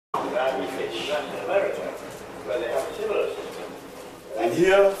fish. And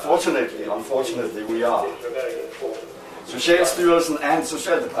here, fortunately, unfortunately, we are. Socialstyrelsen and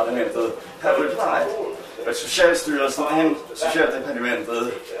Socialdepartementet have replied, but Socialstyrelsen and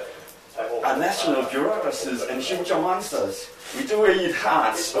Socialdepartementet are national bureaucracies and huge monsters. We do eat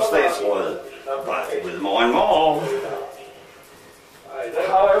hearts of statsråd, but with more and more.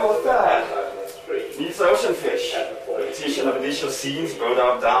 However, that needs ocean fish. Repetition of initial scenes, rowed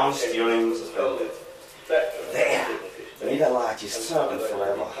up, down, steering, suspended. There, the largest serpent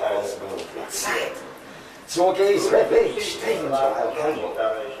forever has moved. Outside. So gaze red beach, taken to wild candle.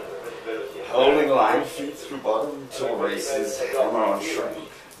 Holding line, feet through bottom, toe races, hammer on shrink.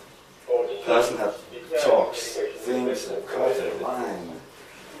 Person had talks, things, cut a line.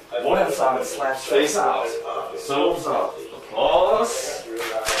 Voice out, slaps face out, souls up, applause.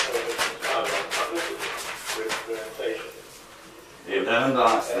 The 11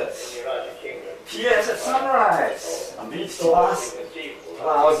 bastards. Here's at sunrise, on beach to us.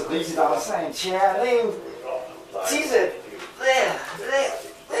 Clouds at least are saying, chair named TIsET. There.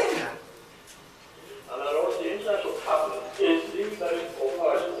 And then also the international covenant is the most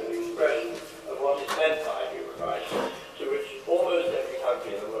authoritative expression of what is meant by human rights, to which almost every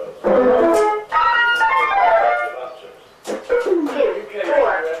country in the world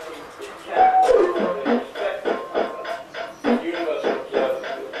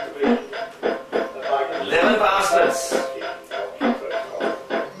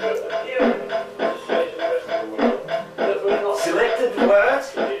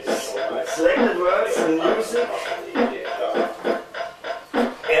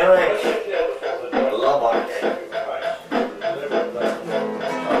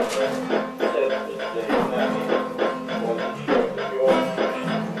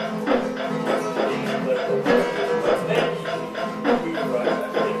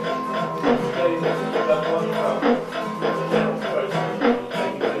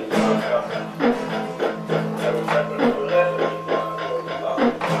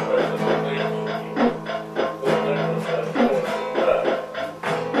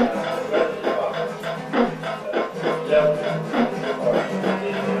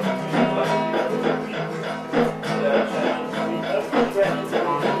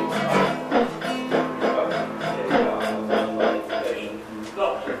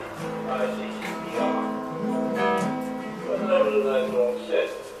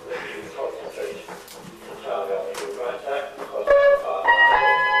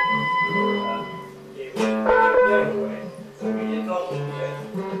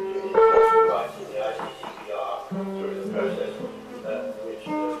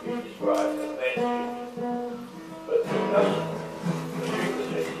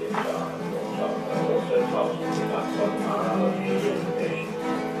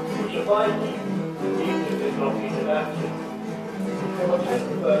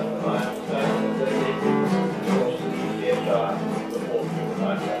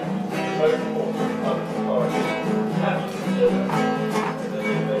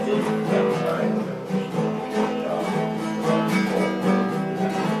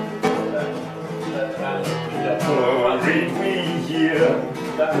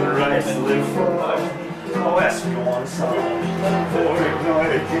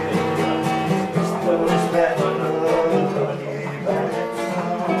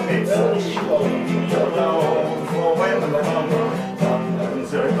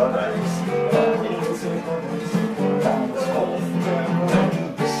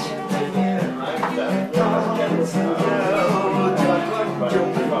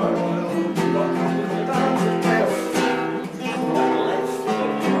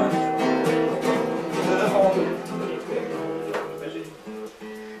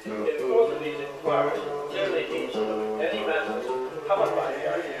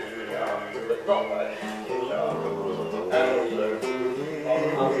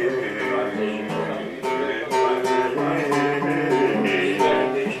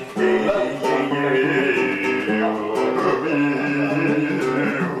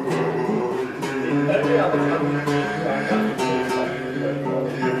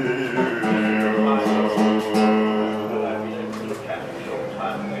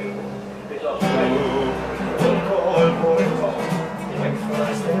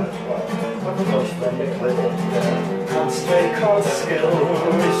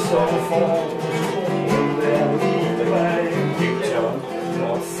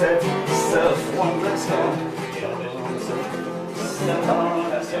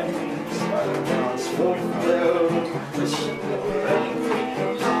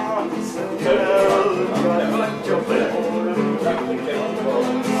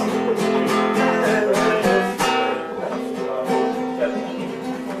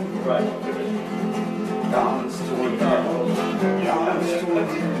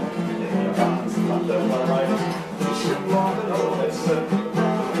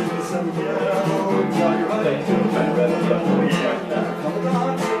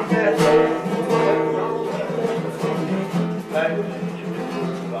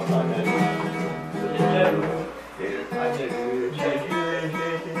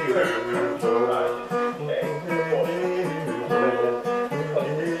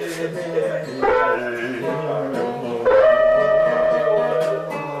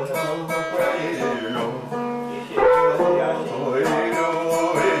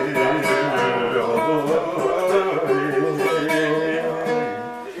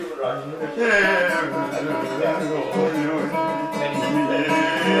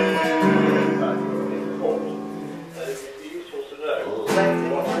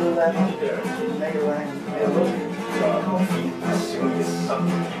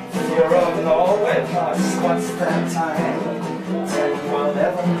What's that time? Tell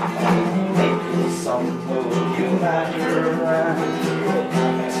whatever, maybe some fool you might run.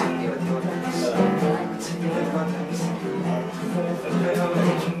 Continue with your dance, continue with your dance, and fulfill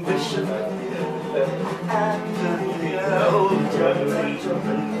each wish of and the old judgment.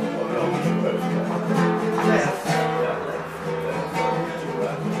 Left,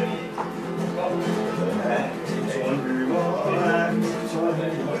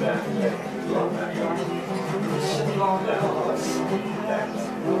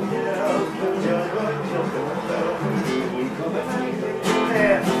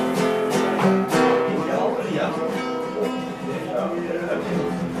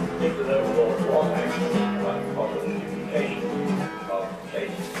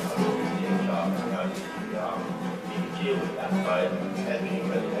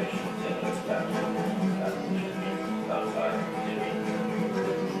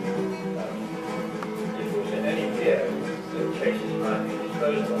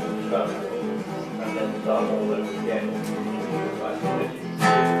 and then start all over again.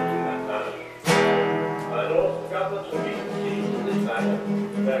 And also the government will be seized in this matter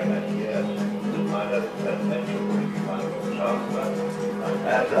for very many years. I know the presidential will be kind of a chancellor.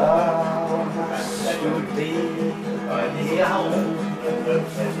 And should be by the hour. And don't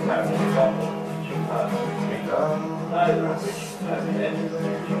say to have any problem to neither of which has entered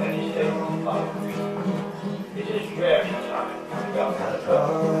into any state of parliament. It is rare time for the government to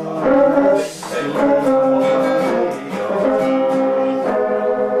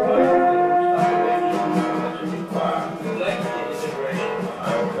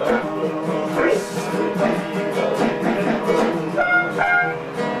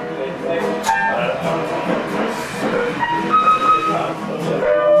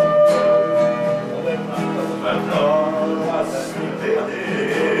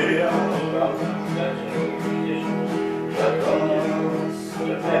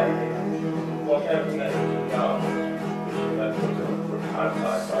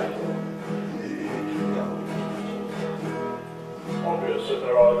obvious that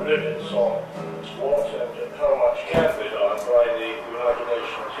there are limits on what and how much can be done by the United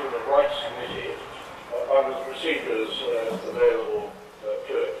Nations Human Rights Committee under the procedures available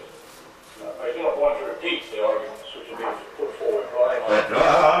to it. I do not want to repeat the arguments which have been put forward by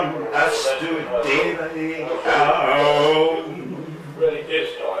really is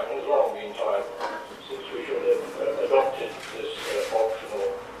time, has long been time, since we should have adopted this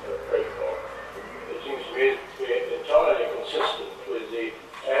optional protocol. It seems to be entirely consistent with the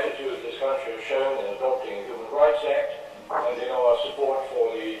attitude this country has shown in adopting the Human Rights Act and in our support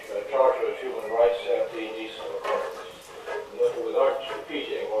for the Charter of Human Rights and the decent economies. Therefore, without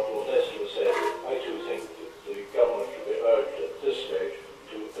repeating what Lord Nestor said, I too think that the government should be urged at this stage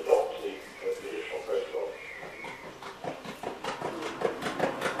to adopt the additional protocol.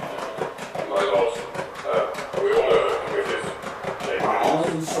 My lord, we all know if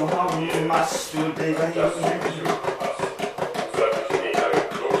it's so how must you